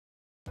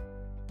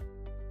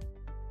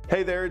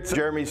Hey there, it's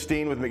Jeremy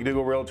Steen with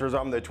McDougall Realtors.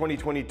 I'm the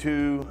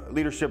 2022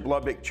 Leadership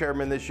Lubbock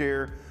Chairman this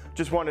year.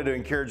 Just wanted to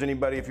encourage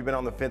anybody, if you've been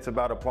on the fence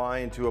about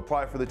applying, to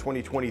apply for the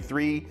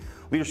 2023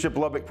 Leadership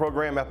Lubbock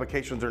program.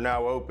 Applications are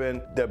now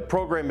open. The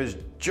program is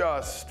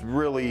just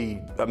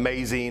really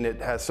amazing. It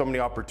has so many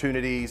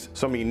opportunities,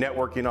 so many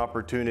networking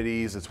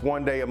opportunities. It's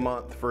 1 day a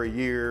month for a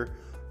year.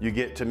 You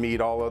get to meet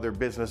all other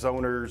business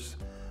owners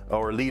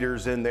or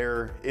leaders in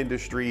their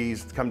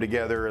industries, come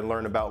together and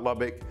learn about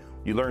Lubbock.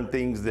 You learn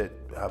things that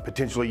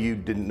potentially you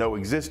didn't know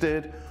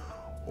existed,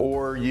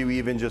 or you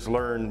even just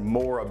learn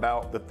more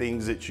about the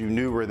things that you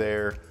knew were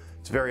there.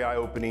 It's very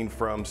eye-opening,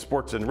 from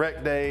Sports and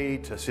Rec Day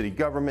to City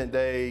Government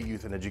Day,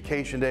 Youth and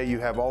Education Day. You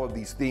have all of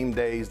these theme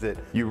days that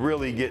you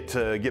really get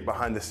to get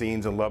behind the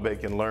scenes in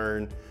Lubbock and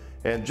learn.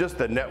 And just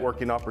the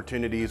networking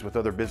opportunities with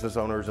other business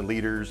owners and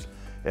leaders,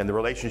 and the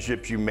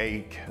relationships you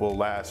make will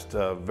last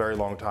a very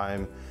long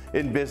time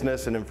in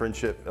business and in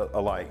friendship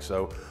alike.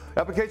 So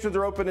applications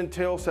are open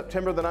until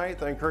September the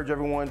 9th. I encourage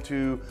everyone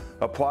to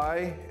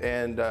apply,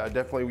 and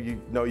definitely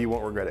you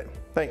won't regret it.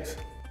 Thanks.